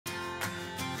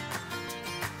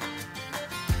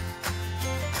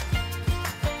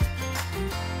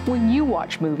When you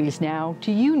watch movies now,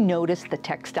 do you notice the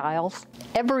textiles?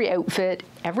 Every outfit,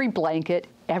 every blanket,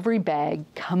 every bag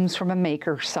comes from a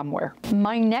maker somewhere.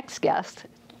 My next guest,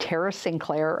 Tara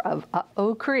Sinclair of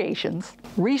UhOh Creations,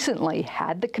 recently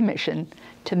had the commission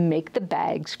to make the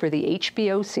bags for the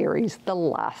HBO series The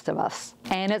Last of Us.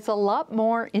 And it's a lot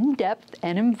more in-depth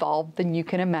and involved than you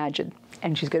can imagine.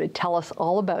 And she's going to tell us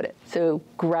all about it. So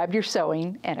grab your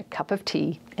sewing and a cup of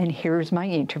tea, and here's my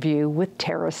interview with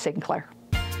Tara Sinclair.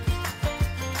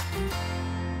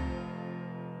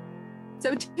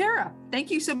 So Tara,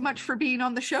 thank you so much for being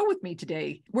on the show with me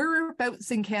today. Whereabouts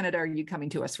in Canada are you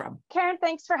coming to us from? Karen,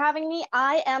 thanks for having me.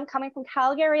 I am coming from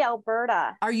Calgary,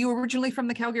 Alberta. Are you originally from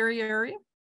the Calgary area?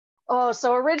 Oh,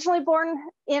 so originally born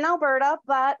in Alberta,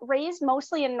 but raised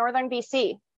mostly in northern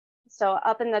BC. So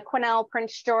up in the Quesnel,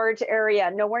 Prince George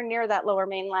area, nowhere near that lower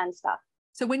mainland stuff.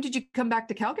 So when did you come back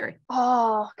to Calgary?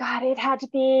 Oh, God, it had to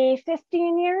be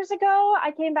 15 years ago.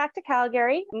 I came back to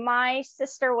Calgary. My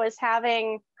sister was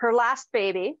having her last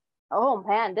baby. Oh,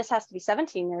 man, this has to be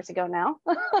 17 years ago now.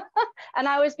 And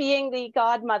I was being the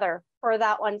godmother for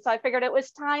that one. So I figured it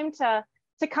was time to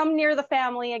come near the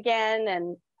family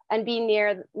again and be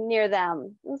near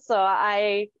them. So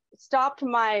I stopped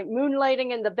my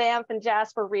moonlighting in the Banff and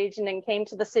Jasper region and came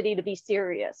to the city to be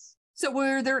serious. So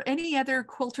were there any other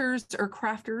quilters or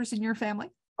crafters in your family?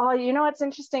 Oh, you know what's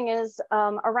interesting is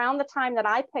around the time that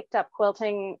I picked up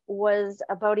quilting was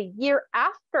about a year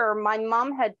after my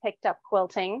mom had picked up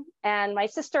quilting, and my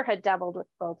sister had dabbled with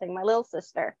quilting, my little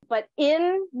sister. But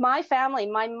in my family,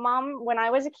 my mom, when I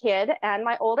was a kid, and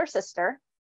my older sister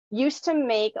used to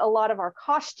make a lot of our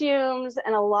costumes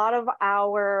and a lot of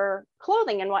our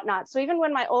clothing and whatnot. So even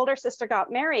when my older sister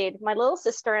got married, my little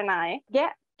sister and I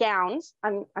get gowns,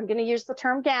 I'm going to use the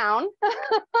term gown,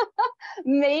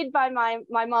 made by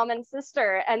my mom and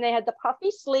sister. And they had the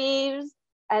puffy sleeves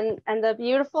and the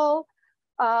beautiful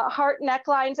heart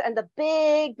necklines and the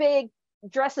big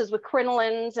dresses with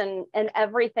crinolines and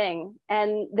everything.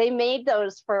 And they made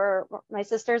those for my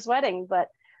sister's wedding. But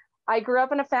I grew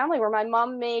up in a family where my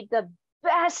mom made the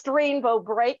best Rainbow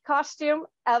Bright costume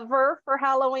ever for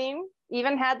Halloween,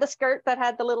 even had the skirt that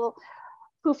had the little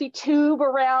poofy tube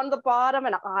around the bottom,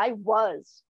 and I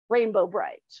was Rainbow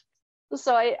Bright.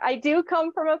 So I do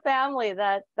come from a family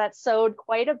that sewed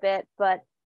quite a bit, but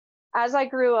as I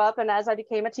grew up and as I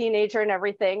became a teenager and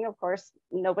everything, of course,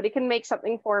 nobody can make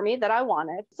something for me that I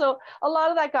wanted. So a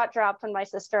lot of that got dropped when my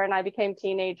sister and I became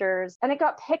teenagers, and it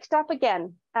got picked up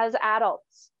again as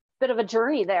adults. Bit of a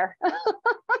journey there.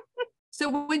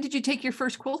 So when did you take your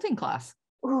first quilting class?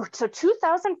 Ooh, so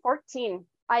 2014.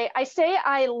 I say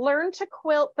I learned to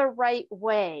quilt the right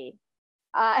way.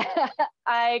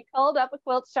 I called up a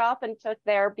quilt shop and took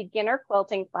their beginner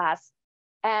quilting class,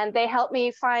 and they helped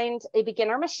me find a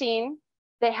beginner machine.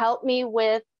 They helped me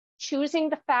with choosing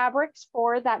the fabrics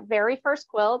for that very first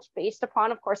quilt based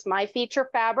upon, of course, my feature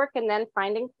fabric, and then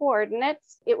finding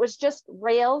coordinates. It was just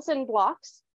rails and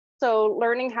blocks. So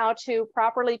learning how to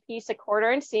properly piece a quarter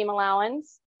and seam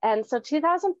allowance. And so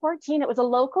 2014, it was a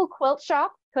local quilt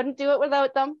shop. Couldn't do it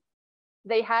without them.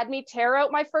 They had me tear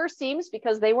out my first seams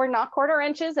because they were not quarter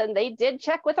inches, and they did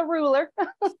check with a ruler.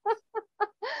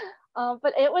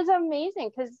 But it was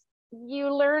amazing because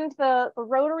you learned the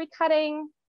rotary cutting,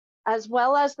 as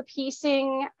well as the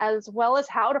piecing, as well as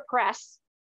how to press.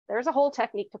 There's a whole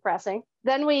technique to pressing.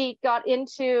 Then we got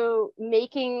into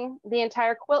making the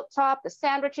entire quilt top, the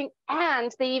sandwiching,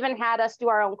 and they even had us do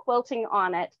our own quilting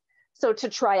on it. So to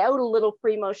try out a little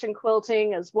free motion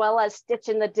quilting, as well as stitch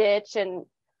in the ditch, and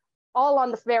all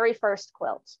on the very first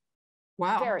quilt.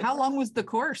 Wow. How long was the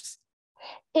course?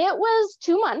 It was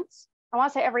 2 months. I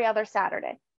want to say every other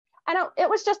Saturday. I know it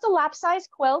was just a lap size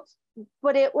quilt,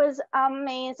 but it was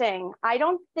amazing. I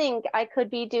don't think I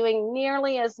could be doing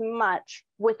nearly as much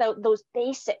without those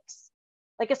basics,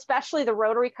 like especially the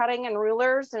rotary cutting and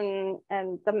rulers and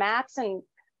the mats, and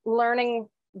learning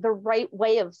the right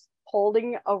way of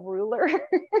holding a ruler.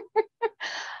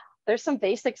 There's some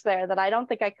basics there that I don't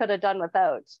think I could have done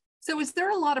without. So is there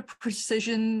a lot of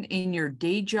precision in your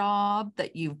day job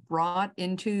that you've brought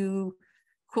into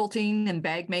quilting and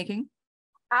bag making?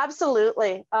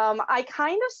 Absolutely. I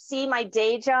kind of see my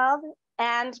day job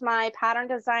and my pattern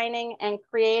designing and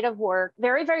creative work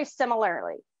very, very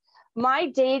similarly. My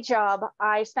day job,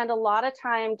 I spend a lot of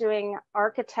time doing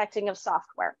architecting of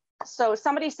software. So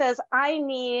somebody says, I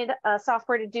need a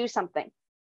software to do something.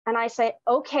 And I say,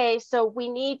 okay, so we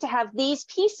need to have these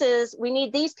pieces. We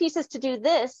need these pieces to do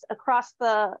this across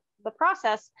the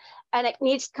process, and it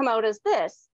needs to come out as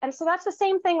this. And so that's the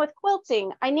same thing with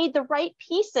quilting. I need the right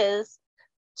pieces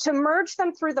to merge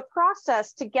them through the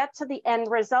process to get to the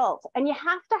end result. And you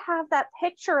have to have that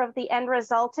picture of the end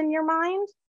result in your mind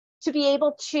to be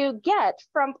able to get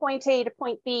from point A to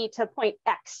point B to point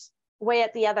X way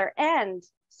at the other end.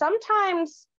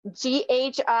 Sometimes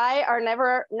GHI are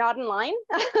never not in line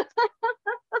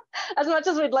as much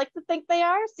as we'd like to think they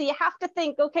are. So you have to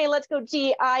think, okay, let's go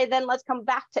GI, then let's come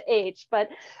back to H. But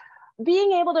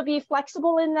being able to be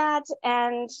flexible in that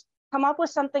and come up with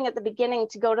something at the beginning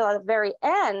to go to the very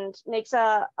end makes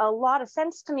a lot of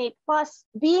sense to me. Plus,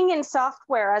 being in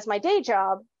software as my day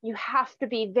job, you have to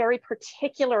be very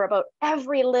particular about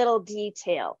every little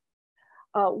detail.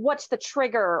 What's the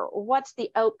trigger? What's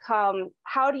the outcome?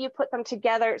 How do you put them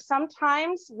together?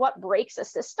 Sometimes what breaks a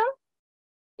system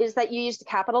is that you used a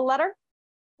capital letter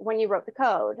when you wrote the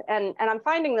code. And I'm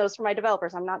finding those for my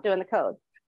developers. I'm not doing the code.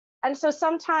 And so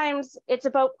sometimes it's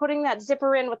about putting that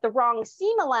zipper in with the wrong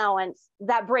seam allowance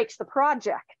that breaks the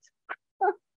project.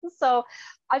 So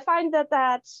I find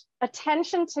that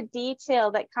attention to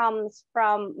detail that comes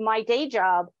from my day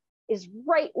job is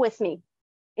right with me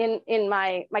in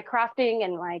my crafting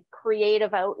and my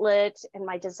creative outlet and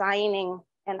my designing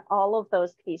and all of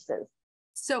those pieces.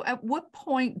 So at what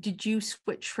point did you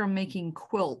switch from making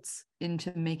quilts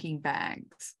into making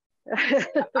bags?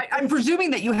 I'm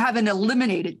presuming that you haven't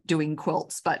eliminated doing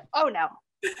quilts, but... Oh, no.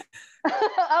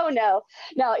 Oh, no.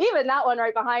 No, even that one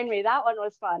right behind me, that one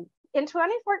was fun. In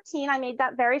 2014, I made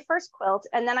that very first quilt,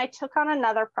 and then I took on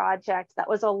another project that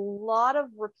was a lot of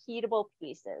repeatable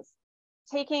pieces.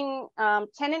 Taking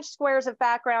 10-inch squares of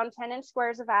background, 10-inch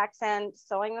squares of accent,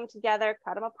 sewing them together,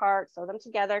 cut them apart, sew them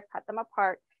together, cut them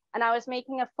apart. And I was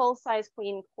making a full-size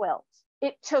queen quilt.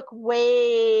 It took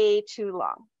way too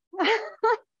long.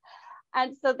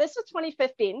 And so this was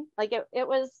 2015, like it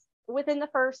was within the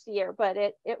first year, but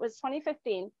it was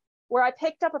 2015, where I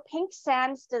picked up a Pink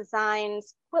Sands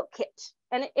Designs quilt kit.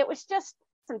 And it was just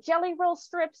some jelly roll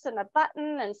strips and a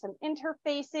button and some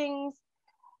interfacings.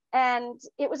 And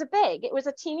it was a bag. It was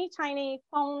a teeny tiny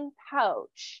foam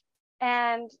pouch.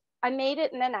 And I made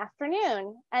it in an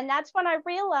afternoon. And that's when I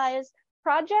realized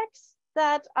projects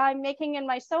that I'm making in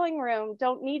my sewing room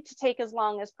don't need to take as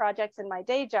long as projects in my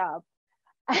day job.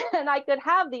 And I could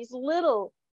have these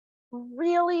little,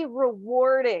 really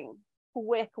rewarding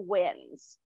quick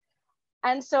wins.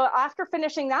 And so after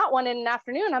finishing that one in an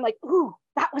afternoon, I'm like, ooh,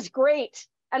 that was great.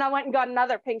 And I went and got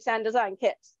another Pink Sand Design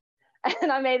kit. And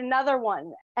I made another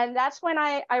one. And that's when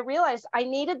I realized I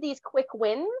needed these quick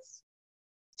wins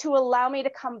to allow me to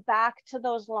come back to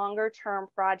those longer term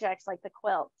projects like the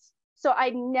quilts. So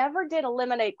I never did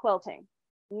eliminate quilting.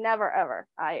 Never, ever.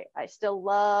 I still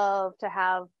love to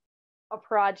have a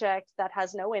project that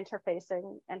has no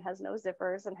interfacing and has no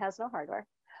zippers and has no hardware.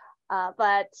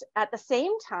 But at the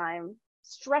same time,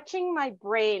 stretching my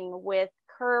brain with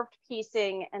curved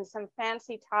piecing and some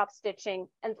fancy top stitching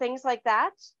and things like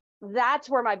that, that's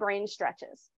where my brain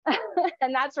stretches.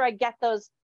 And that's where I get those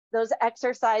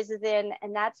exercises in.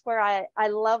 And that's where I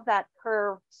love that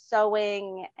curved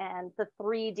sewing and the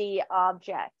 3D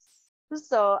objects.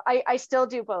 So I still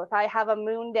do both. I have a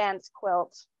moon dance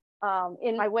quilt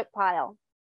in my whip pile,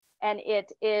 and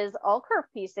it is all curved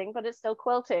piecing, but it's still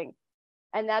quilting.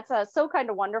 And that's a so kind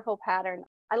of wonderful pattern.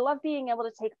 I love being able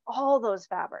to take all those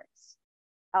fabrics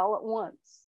all at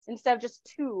once instead of just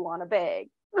two on a bag.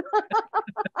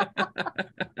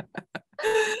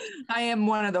 I am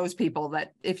one of those people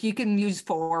that if you can use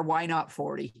 4, why not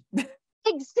 40?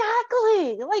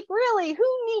 Exactly. Like, really,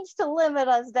 who needs to limit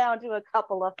us down to a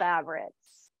couple of fabrics?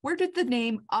 Where did the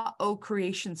name UhOh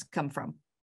Creations come from?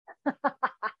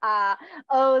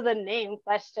 Oh, the name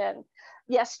question.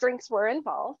 Yes, drinks were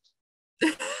involved.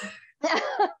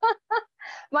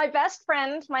 My best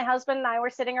friend, my husband, and I were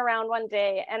sitting around one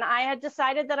day, and I had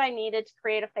decided that I needed to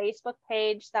create a Facebook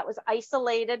page that was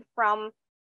isolated from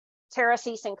Tara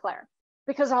Sinclair,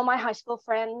 because all my high school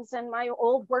friends and my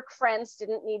old work friends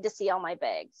didn't need to see all my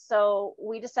bags. So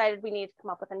we decided we needed to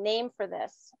come up with a name for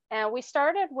this. And we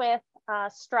started with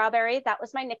Strawberry. That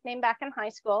was my nickname back in high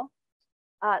school.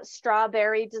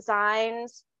 Strawberry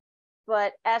Designs,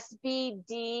 but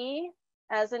SBD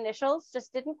as initials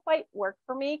just didn't quite work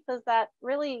for me, because that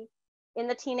really in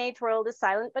the teenage world is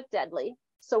silent but deadly.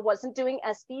 So wasn't doing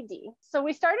SBD. So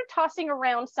we started tossing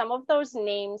around some of those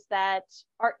names that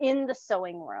are in the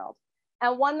sewing world.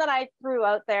 And one that I threw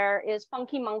out there is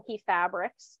Funky Monkey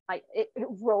Fabrics. It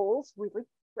rolls really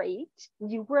great.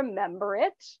 You remember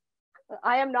it.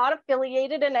 I am not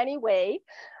affiliated in any way.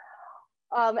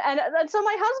 And so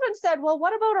my husband said, well,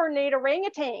 what about ornate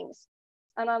orangutans?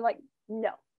 And I'm like,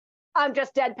 no, I'm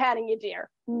just deadpanning you, dear.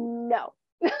 No.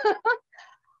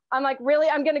 I'm like, really?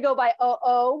 I'm going to go by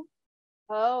UhOh?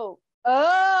 Oh,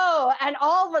 Oh, and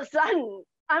all of a sudden,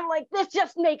 I'm like, this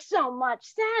just makes so much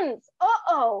sense.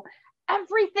 Uh-oh,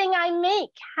 everything I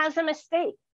make has a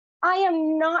mistake. I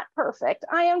am not perfect.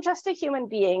 I am just a human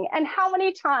being. And how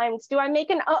many times do I make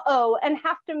an uh-oh and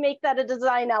have to make that a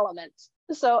design element?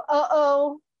 So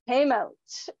uh-oh came out,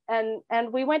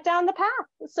 and we went down the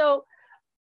path. So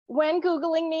when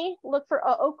Googling me, look for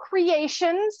UhOh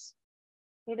Creations.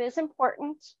 It is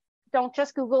important. Don't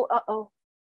just Google uh-oh.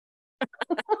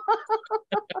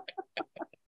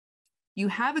 You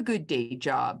have a good day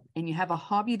job and you have a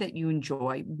hobby that you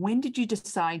enjoy. When did you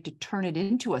decide to turn it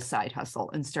into a side hustle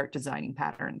and start designing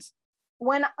patterns?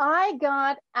 When I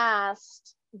got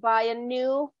asked by a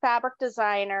new fabric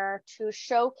designer to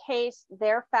showcase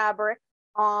their fabric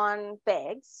on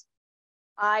bags,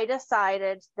 I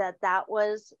decided that that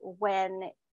was when,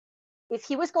 if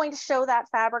he was going to show that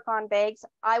fabric on bags,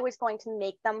 I was going to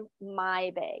make them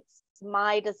my bags,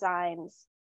 my designs.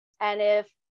 And if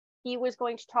he was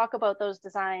going to talk about those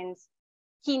designs,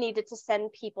 he needed to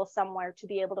send people somewhere to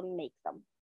be able to make them,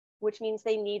 which means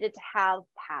they needed to have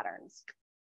patterns.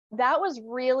 That was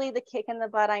really the kick in the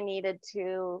butt I needed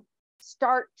to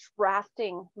start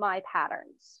drafting my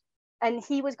patterns. And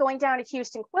he was going down to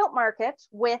Houston Quilt Market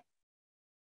with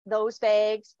those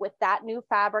bags, with that new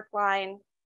fabric line.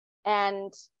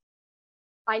 And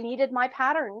I needed my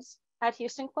patterns at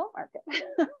Houston Quilt Market.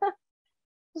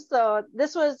 So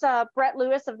this was Brett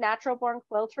Lewis of Natural Born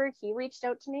Quilter. He reached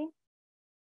out to me.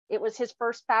 It was his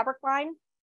first fabric line.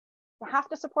 You have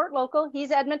to support local.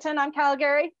 He's Edmonton, I'm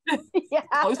Calgary.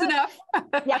 Close enough.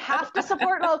 You have to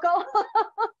support local.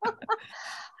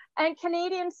 And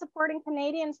Canadians supporting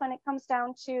Canadians when it comes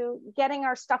down to getting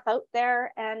our stuff out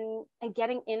there and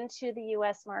getting into the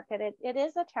US market. It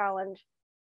is a challenge.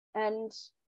 And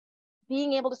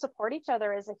being able to support each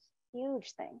other is a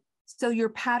huge thing. So your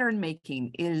pattern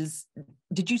making is,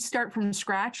 did you start from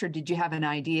scratch or did you have an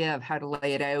idea of how to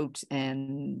lay it out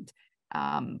and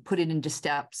put it into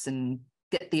steps and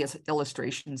get the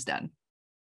illustrations done?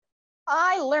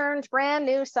 I learned brand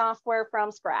new software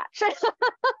from scratch.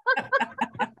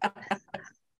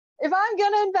 If I'm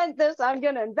going to invent this, I'm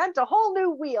going to invent a whole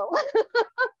new wheel.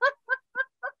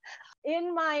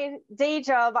 In my day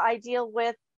job, I deal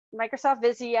with Microsoft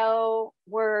Visio,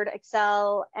 Word,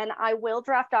 Excel, and I will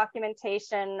draft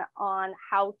documentation on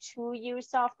how to use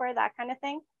software, that kind of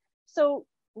thing. So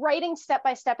writing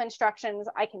step-by-step instructions,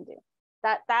 I can do.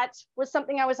 That was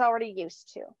something I was already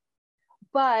used to.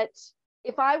 But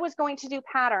if I was going to do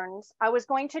patterns, I was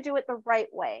going to do it the right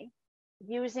way,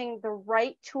 using the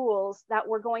right tools that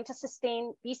were going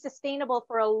to be sustainable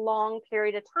for a long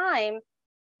period of time,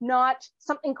 not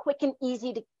something quick and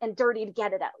easy and dirty to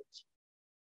get it out.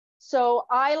 So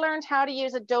I learned how to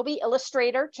use Adobe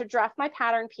Illustrator to draft my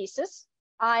pattern pieces.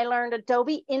 I learned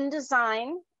Adobe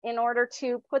InDesign in order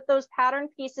to put those pattern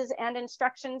pieces and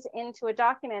instructions into a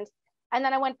document. And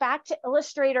then I went back to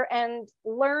Illustrator and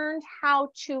learned how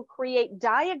to create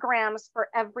diagrams for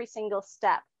every single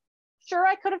step. Sure,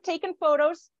 I could have taken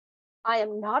photos. I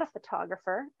am not a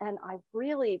photographer, and I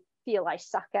really feel I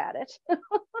suck at it.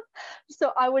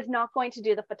 So I was not going to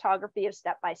do the photography of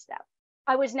step by step.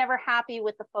 I was never happy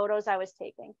with the photos I was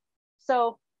taking.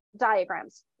 So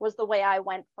diagrams was the way I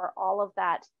went for all of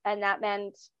that. And that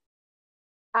meant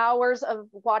hours of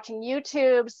watching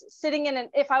YouTubes,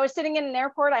 if I was sitting in an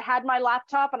airport, I had my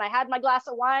laptop and I had my glass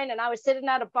of wine and I was sitting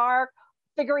at a bar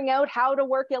figuring out how to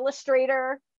work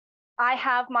Illustrator. I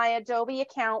have my Adobe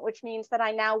account, which means that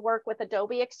I now work with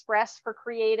Adobe Express for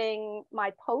creating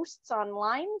my posts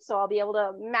online. So I'll be able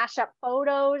to mash up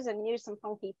photos and use some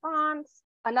funky fonts.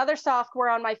 Another software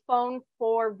on my phone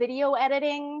for video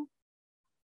editing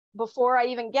before I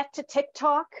even get to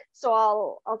TikTok.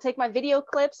 So I'll take my video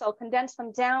clips, I'll condense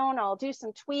them down, I'll do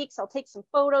some tweaks, I'll take some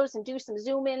photos and do some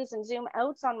zoom ins and zoom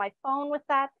outs on my phone with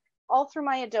that, all through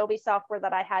my Adobe software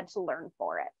that I had to learn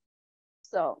for it.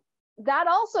 So that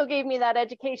also gave me that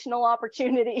educational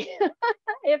opportunity.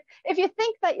 If you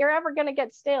think that you're ever going to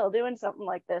get stale doing something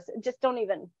like this, just don't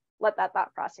even let that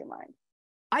thought cross your mind.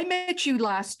 I met you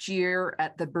last year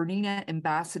at the Bernina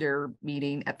Ambassador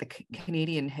meeting at the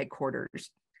Canadian headquarters.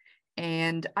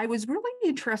 And I was really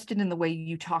interested in the way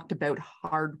you talked about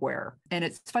hardware. And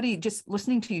it's funny, just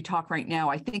listening to you talk right now,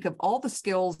 I think of all the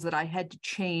skills that I had to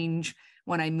change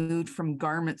when I moved from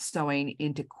garment sewing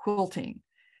into quilting.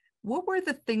 What were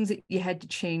the things that you had to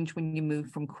change when you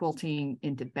moved from quilting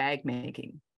into bag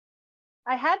making?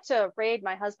 I had to raid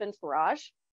my husband's garage.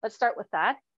 Let's start with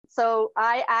that. So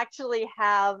I actually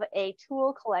have a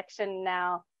tool collection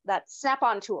now that's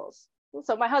Snap-on tools.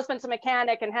 So my husband's a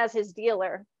mechanic and has his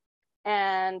dealer,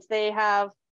 and they have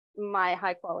my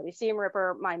high quality seam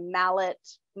ripper, my mallet,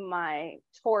 my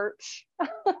torch.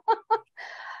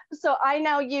 So I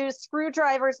now use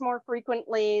screwdrivers more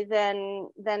frequently than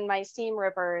my seam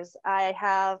rippers. I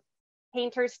have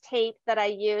painter's tape that I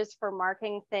use for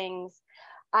marking things.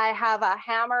 I have a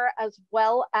hammer as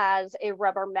well as a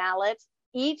rubber mallet.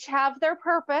 Each have their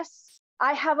purpose.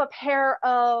 I have a pair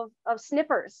of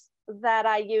snippers that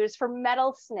I use for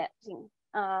metal snipping,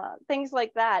 things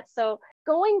like that. So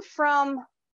going from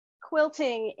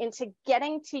quilting into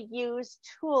getting to use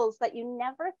tools that you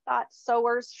never thought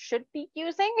sewers should be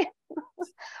using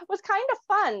was kind of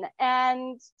fun.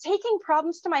 And taking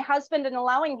problems to my husband and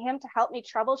allowing him to help me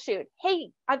troubleshoot. Hey,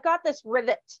 I've got this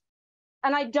rivet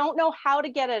and I don't know how to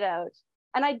get it out.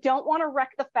 And I don't want to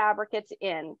wreck the fabric it's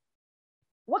in.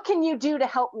 What can you do to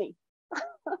help me?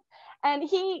 And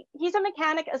he's a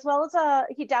mechanic as well as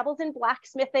he dabbles in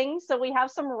blacksmithing. So we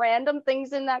have some random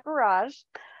things in that garage.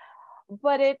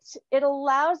 But it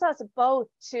allows us both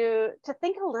to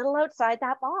think a little outside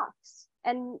that box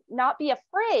and not be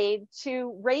afraid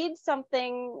to raid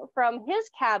something from his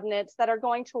cabinets that are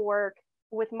going to work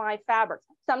with my fabrics.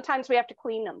 Sometimes we have to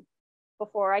clean them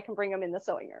before I can bring them in the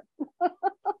sewing room.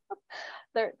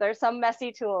 There's some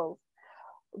messy tools.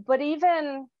 But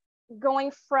even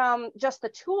going from just the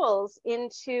tools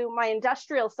into my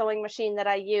industrial sewing machine that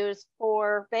I use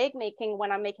for bag making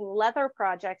when I'm making leather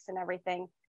projects and everything,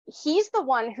 he's the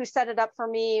one who set it up for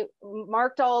me,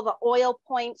 marked all the oil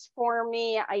points for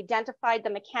me, identified the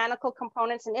mechanical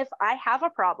components. And if I have a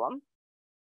problem,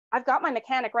 I've got my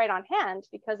mechanic right on hand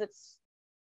because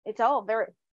it's all very,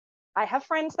 I have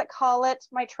friends that call it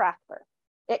my tractor.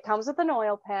 It comes with an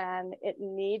oil pan. It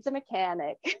needs a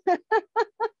mechanic,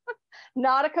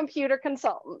 not a computer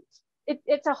consultant.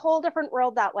 It's a whole different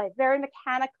world that way. Very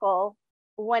mechanical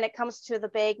when it comes to the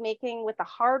bag making with the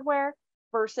hardware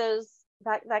versus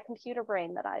that computer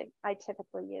brain that I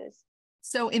typically use.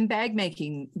 So in bag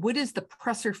making, what is the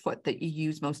presser foot that you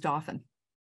use most often?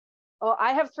 Oh,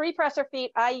 I have 3 presser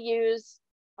feet I use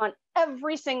on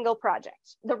every single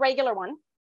project. The regular one,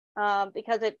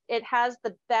 because it has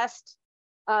the best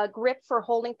grip for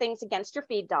holding things against your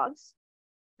feed dogs.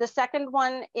 The second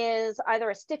one is either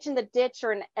a stitch in the ditch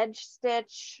or an edge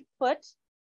stitch foot.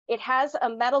 It has a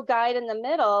metal guide in the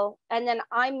middle, and then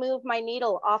I move my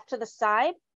needle off to the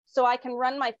side so I can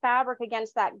run my fabric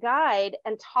against that guide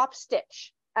and top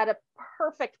stitch at a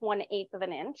perfect 1/8 of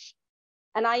an inch.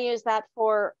 And I use that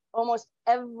for almost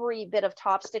every bit of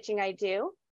top stitching I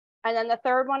do. And then the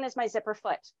third one is my zipper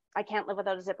foot. I can't live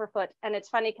without a zipper foot. And it's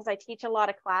funny because I teach a lot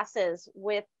of classes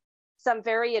with some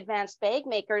very advanced bag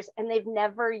makers, and they've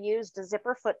never used a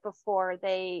zipper foot before.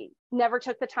 They never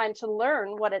took the time to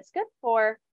learn what it's good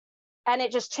for. And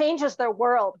it just changes their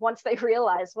world once they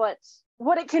realize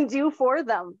what it can do for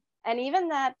them. And even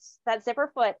that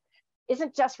zipper foot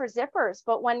isn't just for zippers,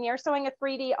 but when you're sewing a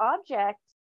 3D object,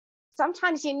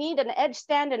 sometimes you need an edge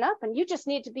standing up and you just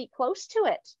need to be close to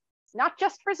it. It's not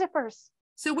just for zippers.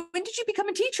 So when did you become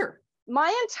a teacher?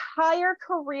 My entire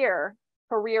careers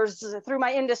through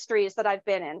my industries that I've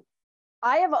been in,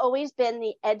 I have always been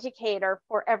the educator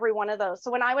for every one of those.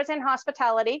 So when I was in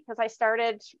hospitality, because I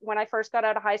started when I first got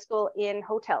out of high school in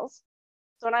hotels.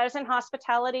 So when I was in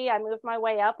hospitality, I moved my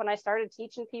way up and I started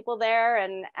teaching people there.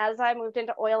 And as I moved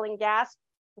into oil and gas,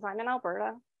 because I'm in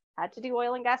Alberta, had to do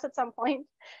oil and gas at some point.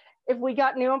 If we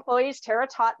got new employees, Tara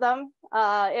taught them.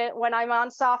 When I'm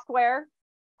on software,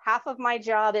 half of my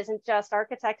job isn't just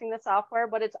architecting the software,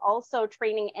 but it's also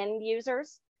training end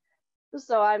users.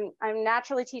 So I'm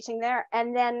naturally teaching there.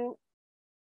 And then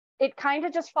it kind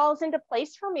of just falls into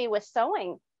place for me with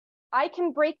sewing. I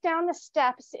can break down the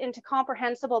steps into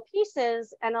comprehensible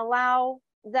pieces and allow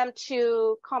them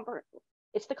to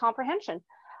it's the comprehension.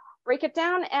 Break it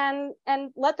down and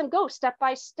let them go step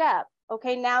by step.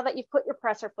 Okay, now that you've put your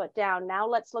presser foot down, now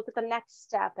let's look at the next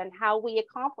step and how we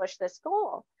accomplish this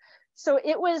goal. So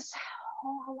it was,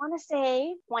 I want to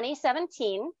say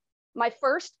 2017, my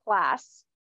first class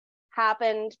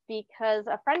happened because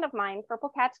a friend of mine,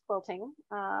 Purple Cat's Quilting,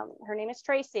 her name is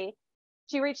Tracy,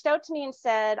 she reached out to me and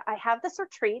said, I have this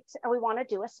retreat and we want to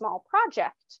do a small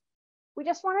project. We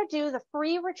just want to do the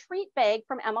free retreat bag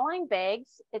from Emmeline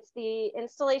Bags. It's the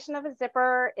installation of a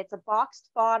zipper, it's a boxed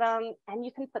bottom, and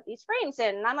you can put these frames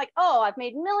in. And I'm like, oh, I've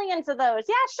made millions of those.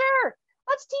 Yeah, sure,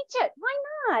 let's teach it. Why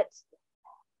not?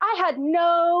 I had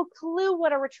no clue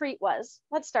what a retreat was.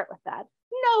 Let's start with that.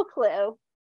 No clue.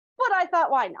 But I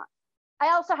thought, why not?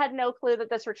 I also had no clue that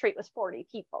this retreat was 40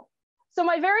 people. So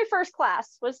my very first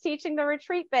class was teaching the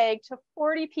retreat bag to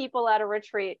 40 people at a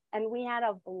retreat, and we had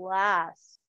a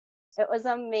blast. It was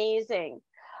amazing.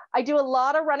 I do a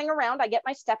lot of running around. I get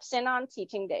my steps in on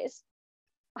teaching days.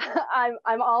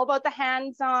 I'm all about the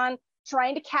hands-on,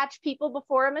 trying to catch people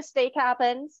before a mistake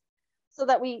happens so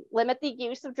that we limit the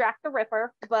use of Jack the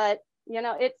Ripper. But you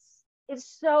know,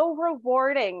 it's so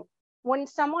rewarding when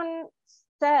someone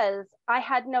says, I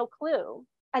had no clue,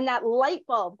 and that light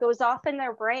bulb goes off in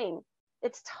their brain.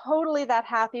 It's totally that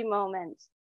happy moment.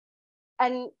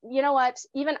 And you know what?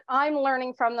 Even I'm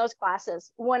learning from those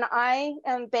classes. When I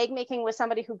am bag making with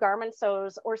somebody who garment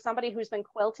sews or somebody who's been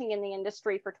quilting in the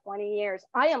industry for 20 years,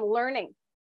 I am learning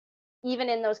even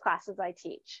in those classes I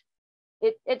teach.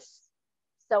 It's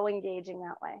so engaging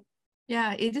that way.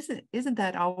 Yeah, it isn't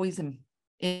that always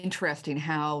interesting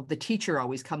how the teacher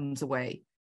always comes away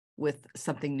with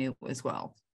something new as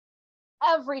well?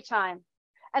 Every time.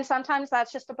 And sometimes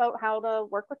that's just about how to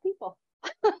work with people.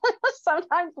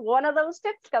 Sometimes one of those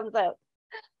tips comes out.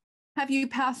 Have you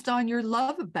passed on your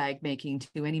love of bag making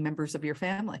to any members of your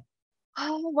family?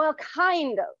 Oh, well,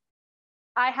 kind of.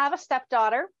 I have a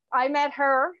stepdaughter. I met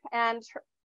her and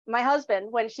my husband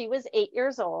when she was 8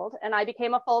 years old, and I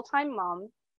became a full-time mom.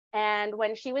 And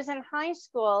when she was in high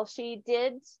school, she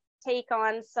did take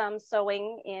on some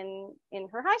sewing in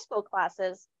her high school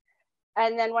classes.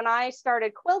 And then when I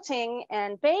started quilting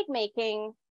and bag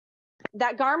making,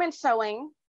 that garment sewing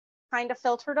kind of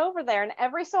filtered over there. And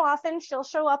every so often she'll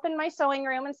show up in my sewing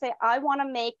room and say, I want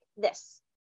to make this.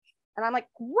 And I'm like,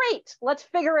 great, let's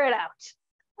figure it out.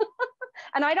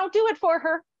 And I don't do it for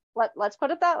her. Let's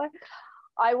put it that way.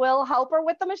 I will help her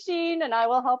with the machine and I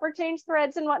will help her change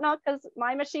threads and whatnot, because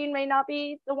my machine may not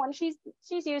be the one she's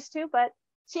used to, but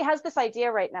she has this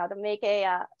idea right now to make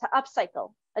to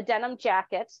upcycle a denim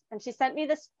jacket. And she sent me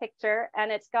this picture,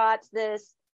 and it's got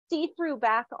this see-through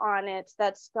back on it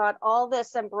that's got all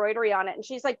this embroidery on it. And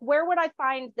she's like, where would I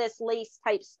find this lace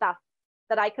type stuff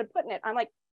that I could put in it? I'm like,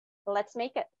 let's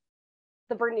make it.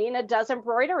 The Bernina does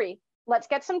embroidery. Let's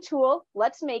get some tulle.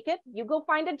 Let's make it. You go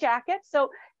find a jacket. So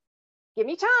give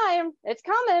me time. It's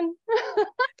coming.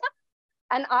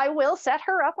 And I will set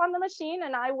her up on the machine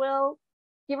and I will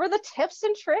give her the tips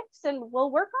and tricks and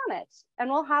we'll work on it and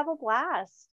we'll have a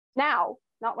blast. Now,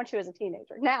 not when she was a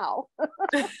teenager, now.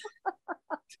 So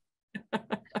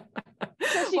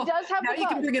she does have now you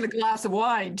can bring in a glass of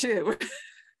wine too.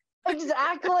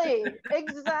 Exactly.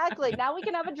 Now we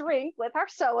can have a drink with our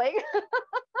sewing.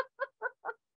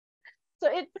 So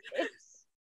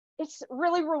it's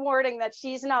really rewarding that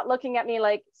she's not looking at me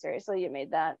like, seriously, you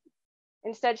made that.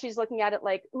 Instead, she's looking at it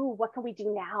like, ooh, what can we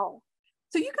do now?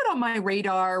 So you got on my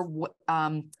radar.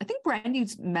 I think Brandy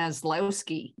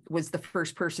Maslowski was the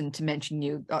first person to mention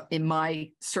you in my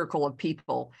circle of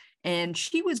people. And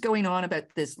she was going on about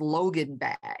this Logan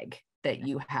bag that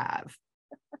you have.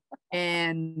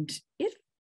 And it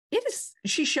is,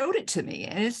 she showed it to me,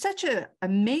 and it's such an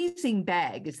amazing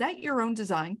bag. Is that your own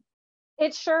design?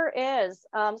 It sure is.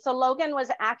 So Logan was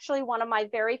actually one of my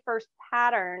very first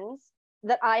patterns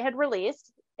that I had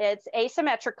released. It's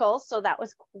asymmetrical, so that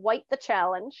was quite the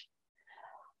challenge.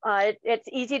 It's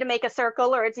easy to make a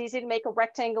circle, or it's easy to make a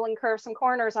rectangle and curve some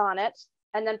corners on it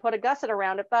and then put a gusset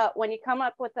around it. But when you come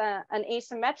up with an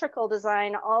asymmetrical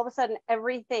design, all of a sudden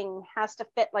everything has to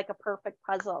fit like a perfect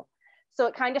puzzle. So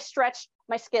it kind of stretched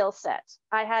my skill set.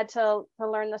 I had to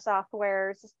learn the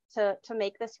softwares to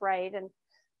make this right. And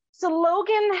so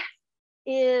Logan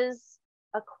is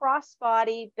a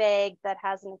crossbody bag that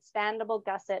has an expandable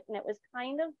gusset, and it was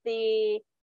kind of the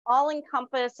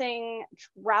all-encompassing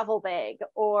travel bag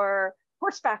or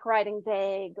horseback riding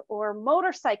bag or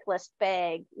motorcyclist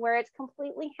bag, where it's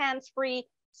completely hands-free,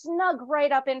 snug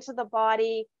right up into the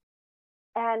body,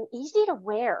 and easy to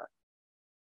wear.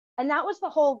 And that was the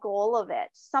whole goal of it,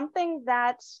 something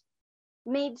that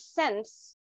made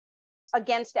sense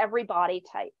against every body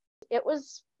type. It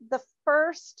was the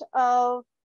first of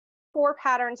 4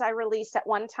 patterns I released at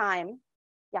one time.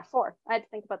 Yeah, 4. I had to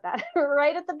think about that.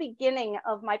 Right at the beginning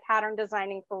of my pattern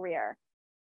designing career.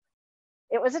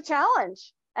 It was a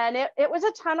challenge, and it was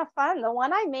a ton of fun. The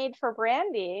one I made for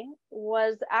Brandy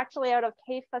was actually out of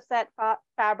Kay Facet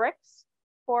fabrics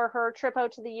for her trip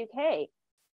out to the UK.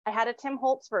 I had a Tim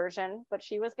Holtz version, but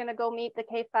she was going to go meet the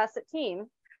Kay Facet team.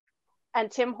 And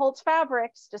Tim Holtz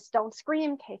fabrics just don't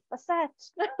scream Kay Facet.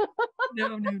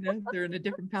 No, they're in a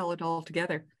different palette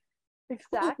altogether.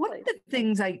 Exactly. Well, one of the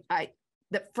things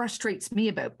that frustrates me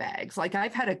about bags, like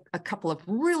I've had a couple of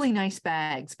really nice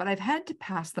bags, but I've had to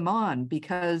pass them on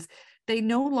because they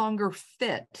no longer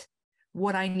fit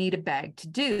what I need a bag to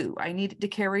do. I need it to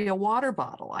carry a water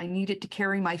bottle. I need it to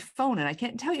carry my phone. And I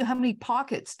can't tell you how many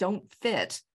pockets don't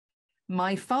fit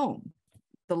my phone,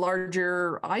 the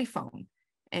larger iPhone.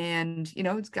 And, you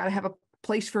know, it's got to have a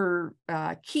place for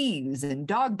keys and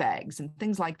dog bags and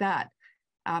things like that.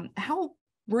 How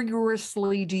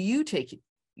rigorously do you take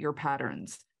your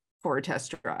patterns for a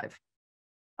test drive?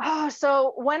 Oh,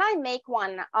 so when I make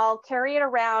one, I'll carry it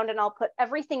around and I'll put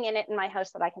everything in it in my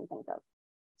house that I can think of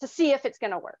to see if it's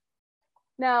going to work.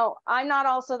 Now, I'm not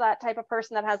also that type of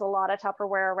person that has a lot of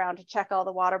Tupperware around to check all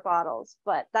the water bottles,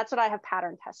 but that's what I have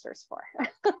pattern testers for.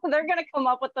 They're going to come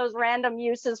up with those random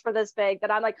uses for this bag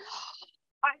that I'm like,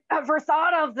 oh, I never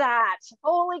thought of that.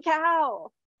 Holy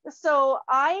cow. So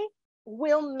I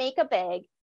will make a bag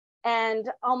and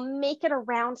I'll make it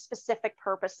around specific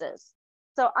purposes.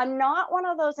 So I'm not one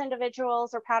of those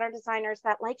individuals or pattern designers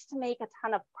that likes to make a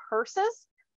ton of purses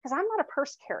because I'm not a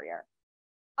purse carrier.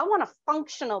 I want a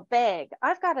functional bag.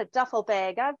 I've got a duffel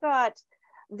bag. I've got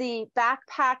the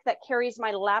backpack that carries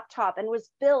my laptop and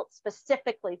was built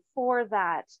specifically for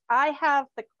that. I have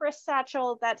the Chris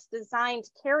satchel that's designed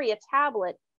to carry a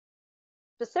tablet,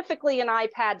 specifically an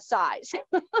iPad size.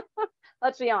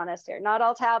 Let's be honest here. Not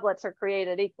all tablets are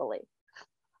created equally.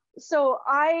 So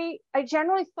I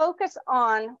generally focus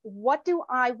on what do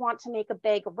I want to make a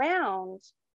bag around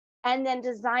and then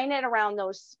design it around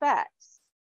those specs.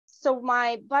 So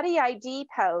my Buddy ID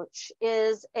pouch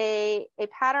is a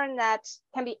pattern that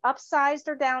can be upsized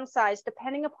or downsized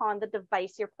depending upon the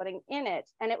device you're putting in it.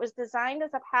 And it was designed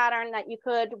as a pattern that you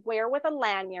could wear with a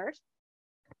lanyard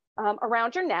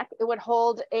around your neck. It would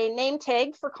hold a name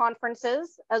tag for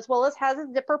conferences, as well as has a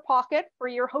zipper pocket for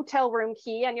your hotel room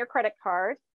key and your credit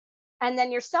card. And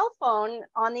then your cell phone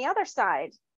on the other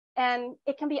side. And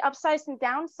it can be upsized and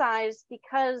downsized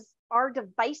because our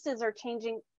devices are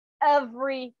changing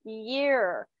every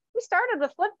year. We started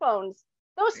with flip phones.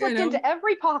 Those slipped into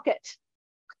every pocket.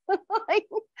 Like,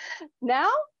 now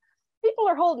people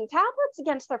are holding tablets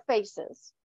against their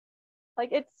faces.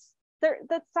 Like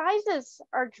the sizes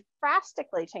are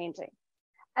drastically changing.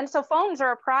 And so phones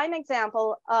are a prime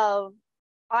example of,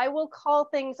 I will call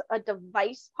things a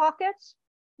device pocket,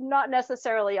 not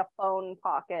necessarily a phone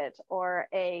pocket or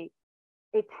a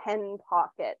pen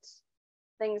pocket,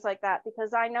 things like that,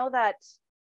 because I know that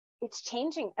it's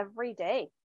changing every day.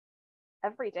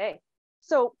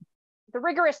 So the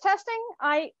rigorous testing,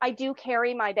 I do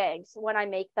carry my bags when I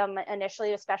make them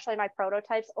initially, especially my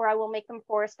prototypes, or I will make them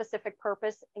for a specific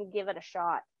purpose and give it a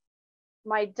shot.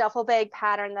 My duffel bag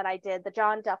pattern that I did, the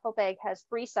John duffel bag, has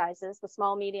 3 sizes, the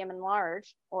small, medium, and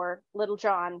large, or Little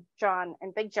John, John,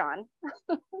 and Big John.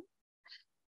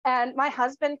 And my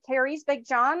husband carries Big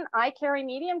John, I carry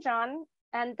Medium John,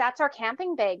 and that's our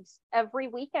camping bags every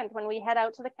weekend when we head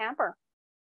out to the camper.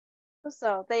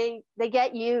 So they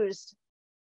get used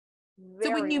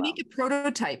very So when you well. make a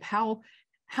prototype, how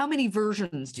many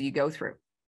versions do you go through?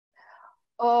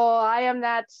 Oh, I am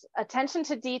that attention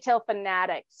to detail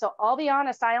fanatic. So I'll be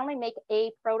honest, I only make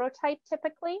a prototype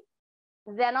typically.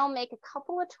 Then I'll make a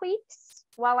couple of tweaks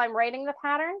while I'm writing the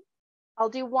pattern. I'll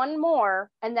do one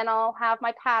more, and then I'll have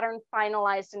my pattern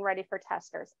finalized and ready for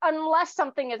testers, unless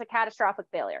something is a catastrophic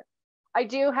failure. I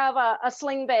do have a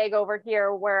sling bag over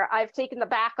here where I've taken the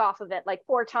back off of it like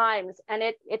 4 times, and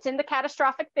it's in the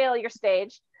catastrophic failure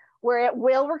stage where it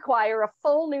will require a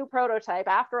full new prototype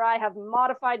after I have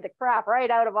modified the crap right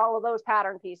out of all of those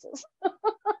pattern pieces.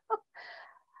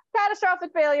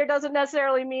 Catastrophic failure doesn't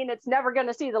necessarily mean it's never going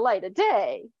to see the light of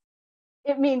day.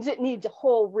 It means it needs a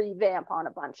whole revamp on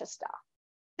a bunch of stuff.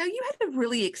 Now, you had a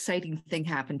really exciting thing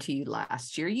happen to you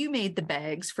last year. You made the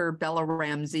bags for Bella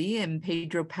Ramsey and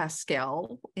Pedro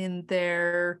Pascal in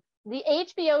the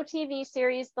HBO TV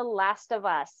series, The Last of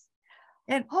Us.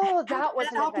 And that was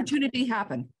an opportunity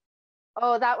happen.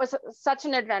 Oh, that was such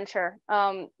an adventure.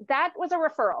 That was a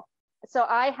referral. So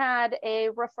I had a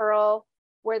referral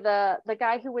where the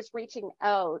guy who was reaching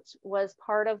out was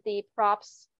part of the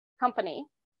props company.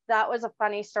 That was a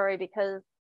funny story because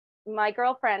my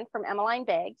girlfriend from Emmeline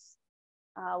Bags,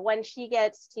 when she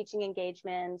gets teaching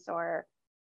engagements or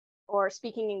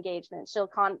speaking engagements,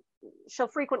 she'll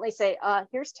frequently say,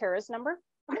 here's Tara's number,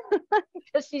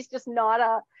 because she's just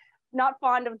not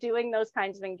fond of doing those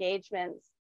kinds of engagements.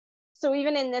 So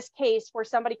even in this case where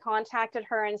somebody contacted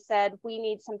her and said, we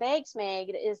need some bags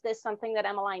made, is this something that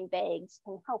Emmeline Bags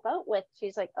can help out with?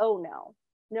 She's like, oh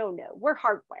no, we're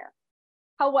hardware.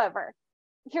 However,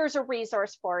 here's a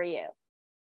resource for you.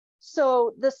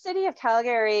 So the city of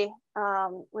Calgary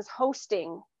was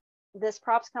hosting this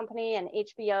props company and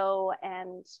HBO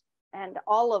and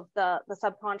all of the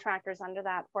subcontractors under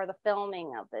that for the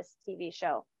filming of this TV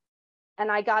show.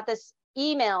 And I got this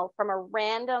email from a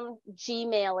random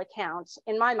Gmail account.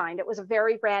 In my mind, it was a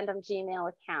very random Gmail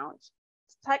account.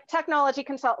 Technology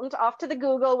consultant off to the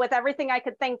Google with everything I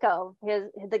could think of.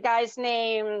 The guy's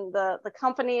name, the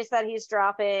companies that he's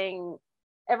dropping,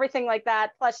 everything like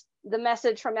that, plus the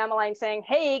message from Emmeline saying,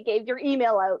 hey, gave your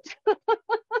email out.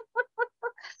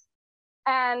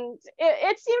 And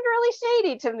it seemed really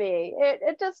shady to me.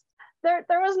 It just, there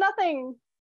was nothing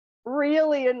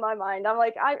really in my mind. I'm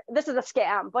like, this is a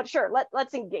scam, but sure,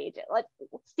 let's engage it. Let's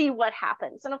see what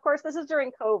happens. And of course, this is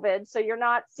during COVID, so you're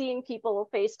not seeing people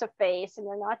face to face, and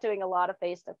you're not doing a lot of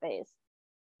face to face.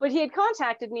 But he had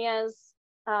contacted me as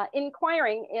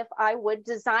inquiring if I would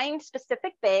design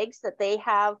specific bags that they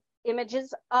have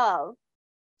images of,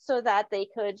 so that they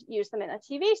could use them in a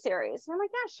TV series. And I'm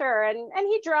like, yeah, sure. And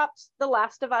he dropped The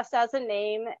Last of Us as a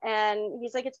name, and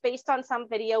he's like, it's based on some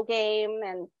video game.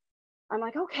 And I'm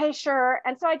like, okay, sure.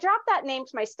 And so I dropped that name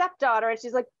to my stepdaughter, and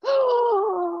she's like,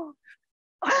 oh,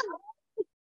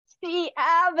 she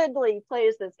avidly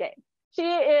plays this game. She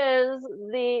is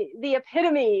the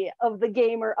epitome of the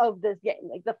gamer of this game,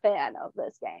 like the fan of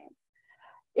this game.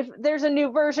 If there's a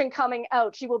new version coming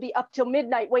out, she will be up till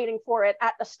midnight waiting for it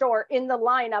at the store in the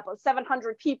lineup of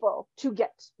 700 people to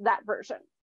get that version.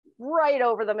 Right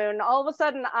over the moon. All of a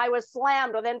sudden, I was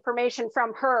slammed with information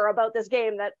from her about this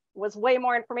game that was way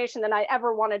more information than I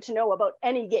ever wanted to know about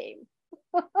any game.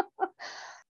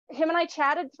 Him and I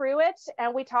chatted through it,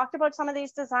 and we talked about some of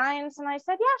these designs, and I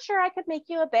said, yeah, sure, I could make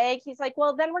you a bag. He's like,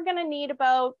 well, then we're going to need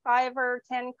about 5 or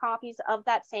 10 copies of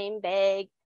that same bag.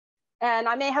 And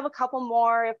I may have a couple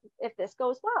more if this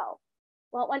goes well.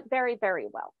 Well, it went very, very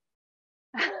well.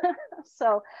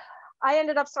 So I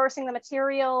ended up sourcing the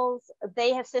materials.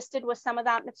 They assisted with some of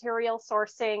that material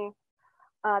sourcing.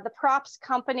 The props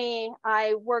company,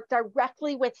 I worked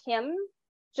directly with him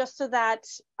just so that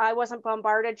I wasn't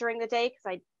bombarded during the day,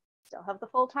 because I still have the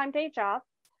full-time day job.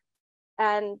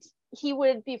 And he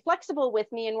would be flexible with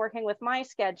me in working with my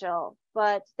schedule,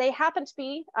 but they happened to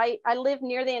be, I live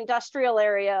near the industrial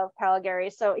area of Calgary.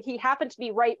 So he happened to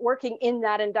be right working in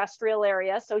that industrial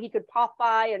area. So he could pop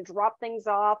by and drop things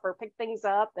off or pick things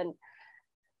up. And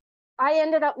I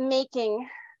ended up making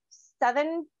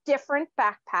 7 different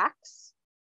backpacks.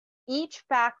 Each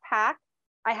backpack,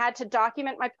 I had to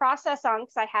document my process on,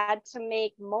 because I had to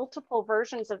make multiple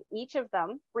versions of each of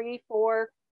them, 3, 4,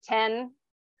 10,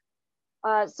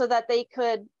 so that they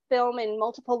could film in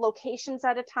multiple locations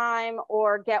at a time,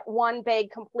 or get one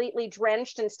bag completely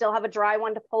drenched and still have a dry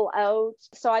one to pull out.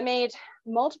 So I made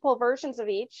multiple versions of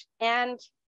each. And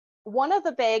one of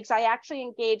the bags, I actually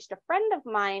engaged a friend of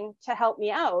mine to help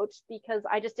me out, because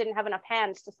I just didn't have enough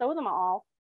hands to sew them all,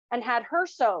 and had her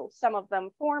sew some of them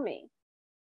for me.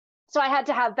 So I had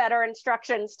to have better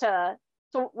instructions to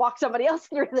walk somebody else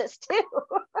through this too.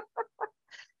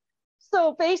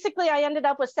 So basically, I ended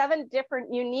up with 7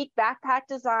 different unique backpack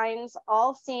designs,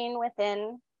 all seen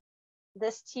within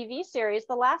this TV series,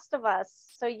 The Last of Us.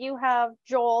 So you have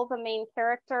Joel, the main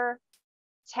character,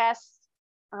 Tess,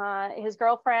 his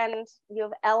girlfriend, you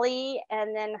have Ellie,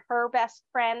 and then her best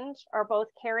friend are both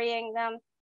carrying them,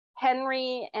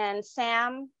 Henry and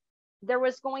Sam. There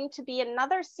was going to be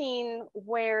another scene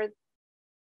where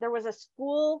there was a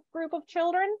school group of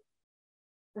children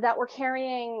that were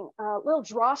carrying little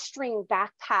drawstring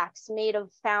backpacks made of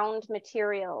found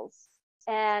materials.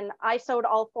 And I sewed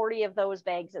all 40 of those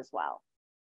bags as well.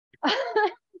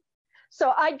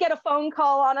 So I'd get a phone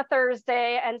call on a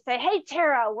Thursday and say, hey,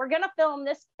 Tara, we're going to film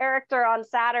this character on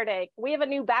Saturday. We have a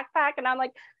new backpack. And I'm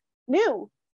like, new?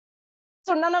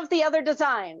 So none of the other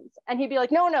designs. And he'd be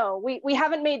like, no, we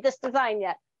haven't made this design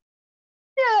yet.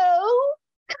 No,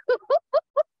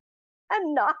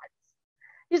 I'm not.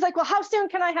 He's like, well, how soon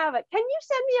can I have it? Can you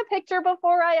send me a picture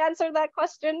before I answer that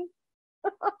question?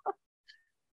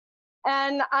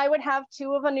 And I would have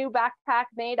 2 of a new backpack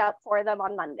made up for them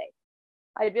on Monday.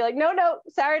 I'd be like, no,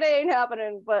 Saturday ain't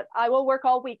happening, but I will work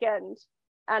all weekend,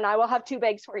 and I will have 2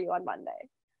 bags for you on Monday.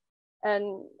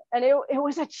 And it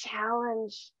was a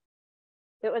challenge.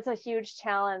 It was a huge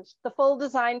challenge. The full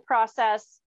design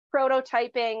process,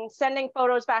 prototyping, sending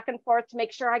photos back and forth to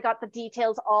make sure I got the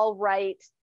details all right,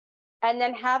 and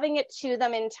then having it to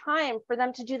them in time for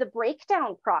them to do the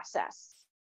breakdown process.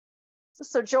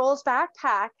 So Joel's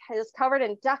backpack is covered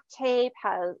in duct tape,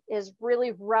 is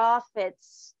really rough.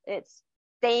 It's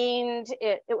stained.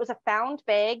 It was a found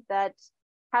bag that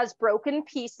has broken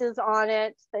pieces on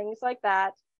it, things like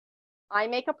that. I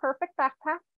make a perfect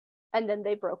backpack, and then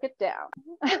they broke it down.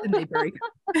 And they break.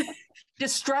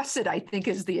 Distress it, I think,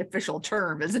 is the official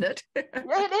term, isn't it?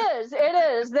 It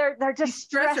is. They're just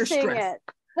stressing it.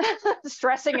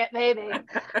 Stressing it, maybe.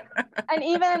 And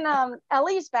even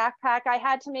Ellie's backpack, I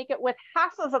had to make it with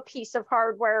half of a piece of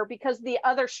hardware because the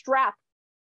other strap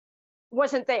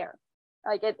wasn't there.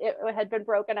 Like it had been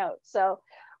broken out. So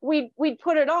we'd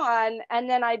put it on, and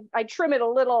then I'd trim it a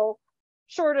little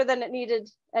shorter than it needed,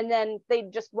 and then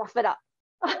they'd just rough it up.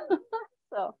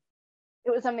 So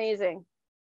it was amazing.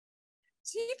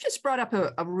 So you've just brought up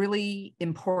a really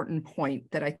important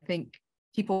point that I think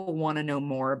people want to know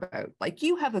more about. Like,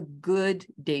 you have a good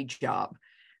day job.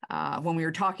 When we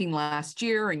were talking last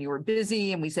year and you were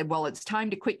busy and we said, well, it's time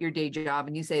to quit your day job.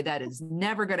 And you say that is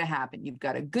never going to happen. You've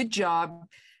got a good job.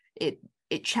 It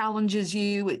challenges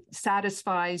you. It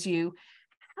satisfies you.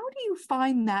 How do you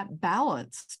find that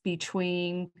balance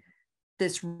between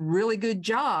this really good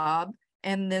job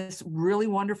and this really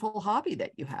wonderful hobby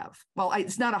that you have? Well,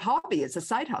 it's not a hobby, it's a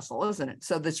side hustle, isn't it?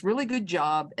 So this really good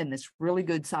job and this really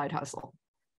good side hustle.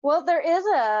 Well, there is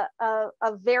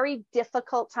a very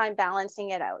difficult time balancing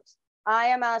it out. I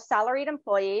am a salaried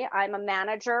employee. I'm a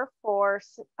manager for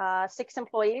 6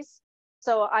 employees.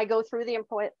 So I go through the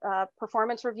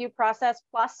performance review process.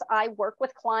 Plus I work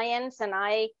with clients, and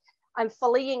I'm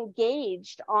fully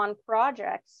engaged on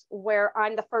projects where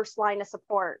I'm the first line of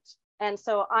support. And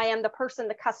so I am the person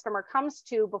the customer comes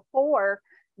to before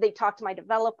they talk to my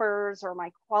developers or my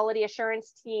quality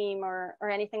assurance team or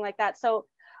anything like that. So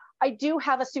I do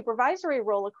have a supervisory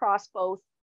role across both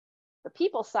the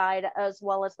people side as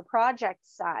well as the project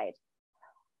side.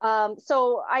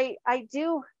 So I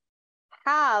do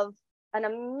have an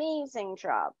amazing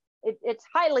job. It's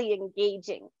highly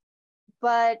engaging,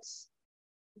 but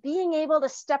being able to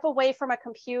step away from a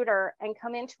computer and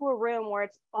come into a room where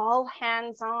it's all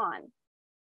hands-on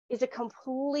is a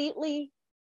completely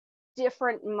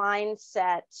different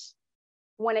mindset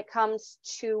when it comes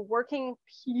to working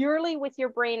purely with your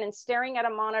brain and staring at a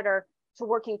monitor to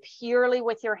working purely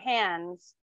with your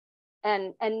hands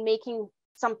and making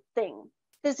something,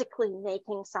 physically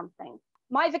making something.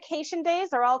 My vacation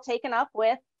days are all taken up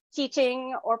with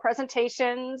teaching or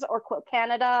presentations or Quilt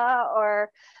Canada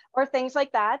or things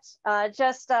like that.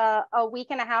 Just a week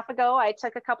and a half ago, I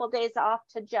took a couple of days off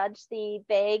to judge the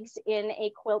bags in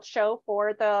a quilt show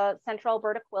for the Central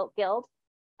Alberta Quilt Guild,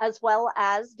 as well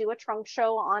as do a trunk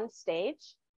show on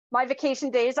stage. My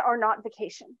vacation days are not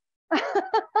vacation.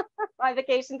 My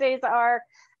vacation days are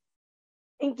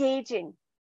engaging,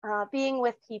 being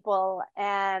with people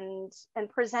and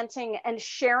presenting and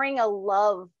sharing a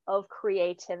love of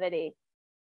creativity.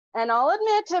 And I'll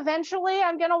admit, eventually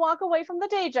I'm going to walk away from the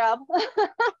day job.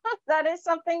 That is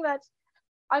something that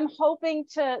I'm hoping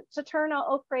to turn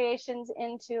UhOh Creations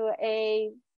into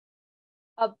a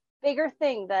bigger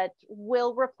thing that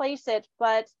will replace it.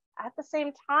 But at the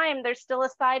same time, there's still a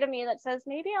side of me that says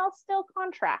maybe I'll still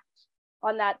contract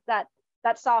on that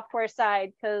software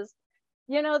side, because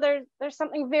there's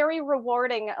something very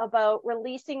rewarding about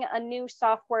releasing a new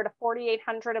software to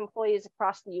 4,800 employees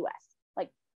across the US. Like,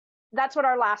 that's what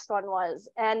our last one was.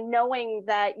 And knowing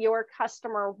that your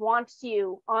customer wants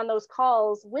you on those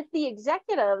calls with the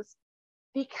executives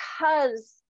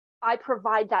because I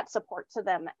provide that support to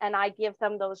them and I give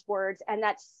them those words and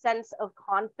that sense of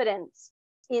confidence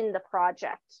in the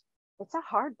project. It's a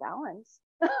hard balance.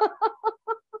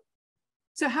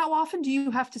 So how often do you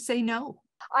have to say no?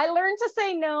 I learned to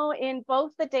say no in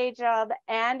both the day job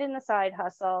and in the side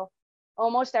hustle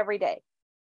almost every day.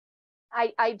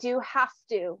 I do have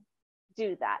to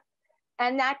do that.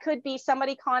 And that could be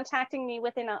somebody contacting me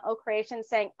within UhOh Creations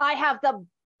saying, I have the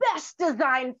best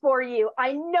design for you.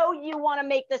 I know you want to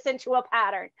make this into a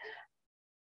pattern.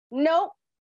 Nope,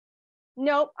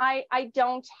 I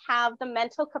don't have the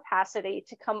mental capacity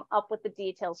to come up with the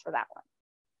details for that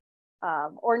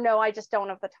one. Or no, I just don't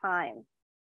have the time.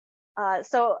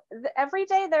 So every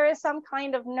day there is some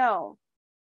kind of no.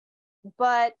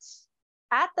 But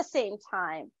at the same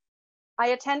time, I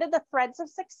attended the Threads of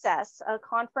Success, a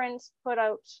conference put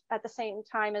out at the same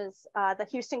time as the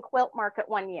Houston Quilt Market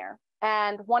one year.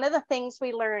 And one of the things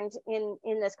we learned in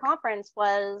this conference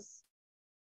was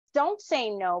don't say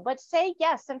no, but say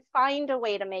yes and find a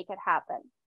way to make it happen,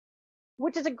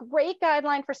 which is a great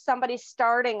guideline for somebody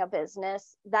starting a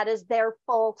business that is their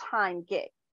full-time gig.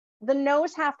 The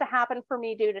no's have to happen for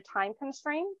me due to time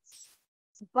constraints.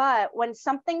 But when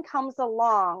something comes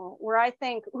along where I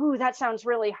think, ooh, that sounds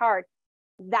really hard,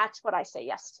 that's what I say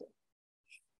yes to,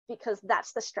 because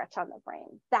that's the stretch on the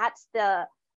brain. That's the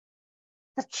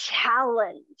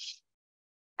challenge.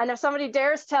 And if somebody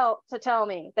dares to tell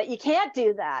me that you can't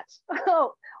do that,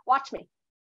 oh, watch me.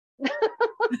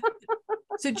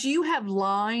 So do you have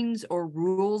lines or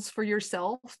rules for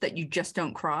yourself that you just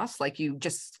don't cross? Like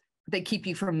they keep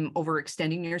you from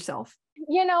overextending yourself?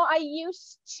 I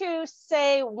used to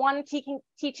say one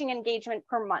teaching engagement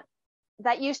per month.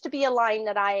 That used to be a line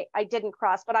that I didn't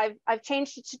cross, but I've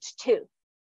changed it to 2.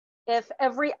 If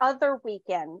every other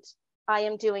weekend I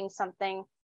am doing something,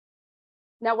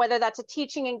 Now, whether that's a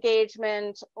teaching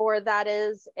engagement or that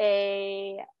is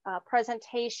a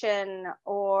presentation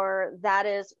or that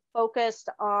is focused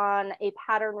on a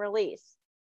pattern release,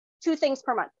 2 things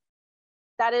per month.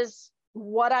 That is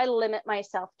what I limit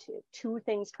myself to, 2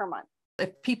 things per month.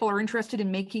 If people are interested in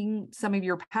making some of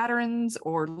your patterns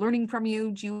or learning from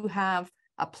you, do you have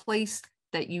a place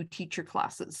that you teach your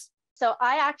classes? So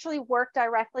I actually work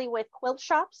directly with quilt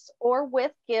shops or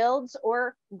with guilds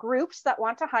or groups that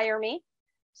want to hire me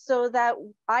so that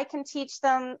I can teach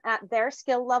them at their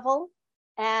skill level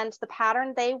and the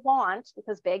pattern they want,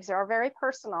 because bags are very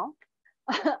personal,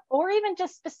 or even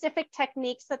just specific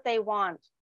techniques that they want.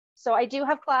 So I do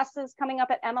have classes coming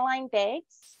up at Emmeline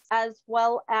Bags, as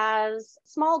well as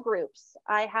small groups.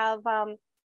 I have a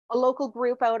local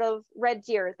group out of Red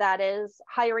Deer that is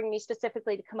hiring me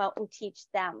specifically to come out and teach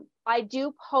them. I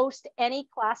do post any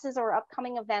classes or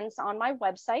upcoming events on my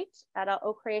website at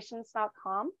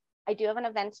UhOhCreations.com. I do have an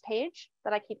events page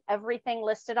that I keep everything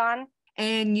listed on.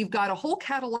 And you've got a whole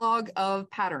catalog of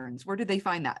patterns. Where do they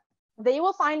find that? They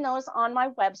will find those on my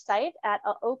website at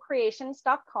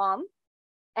UhOhCreations.com.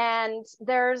 And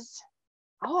there's,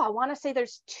 I want to say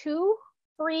there's 2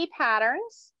 free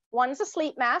patterns. One's a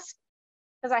sleep mask,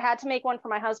 because I had to make one for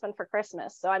my husband for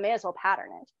Christmas, so I may as well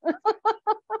pattern it.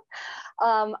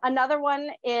 Another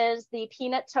one is the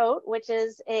peanut tote, which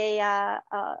is a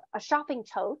shopping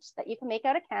tote that you can make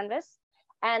out of canvas.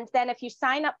 And then if you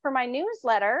sign up for my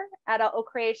newsletter at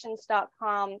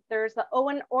UhOhCreations.com, there's the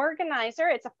Owen Organizer.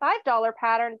 It's a $5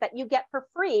 pattern that you get for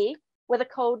free with a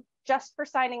code just for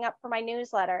signing up for my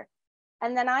newsletter.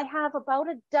 And then I have about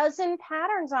a dozen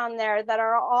patterns on there that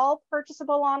are all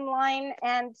purchasable online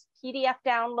and PDF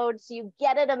downloads, so you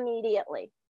get it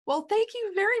immediately. Well, thank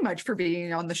you very much for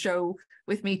being on the show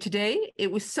with me today.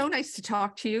 It was so nice to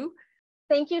talk to you.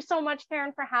 Thank you so much,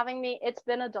 Karen, for having me. It's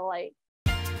been a delight.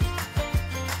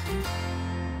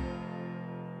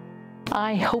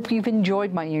 I hope you've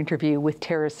enjoyed my interview with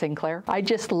Tara Sinclair. I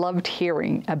just loved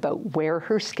hearing about where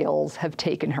her skills have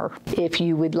taken her. If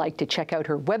you would like to check out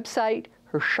her website,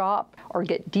 her shop, or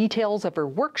get details of her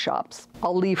workshops,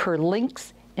 I'll leave her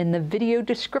links in the video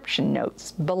description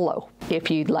notes below. If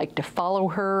you'd like to follow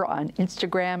her on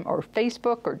Instagram or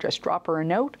Facebook or just drop her a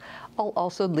note, I'll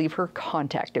also leave her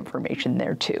contact information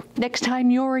there too. Next time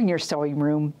you're in your sewing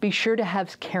room, be sure to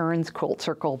have Karen's Quilt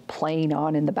Circle playing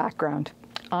on in the background.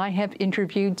 I have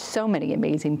interviewed so many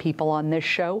amazing people on this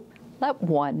show. Let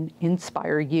one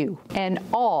inspire you. And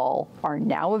all are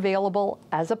now available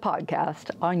as a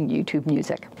podcast on YouTube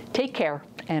Music. Take care,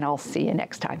 and I'll see you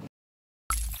next time.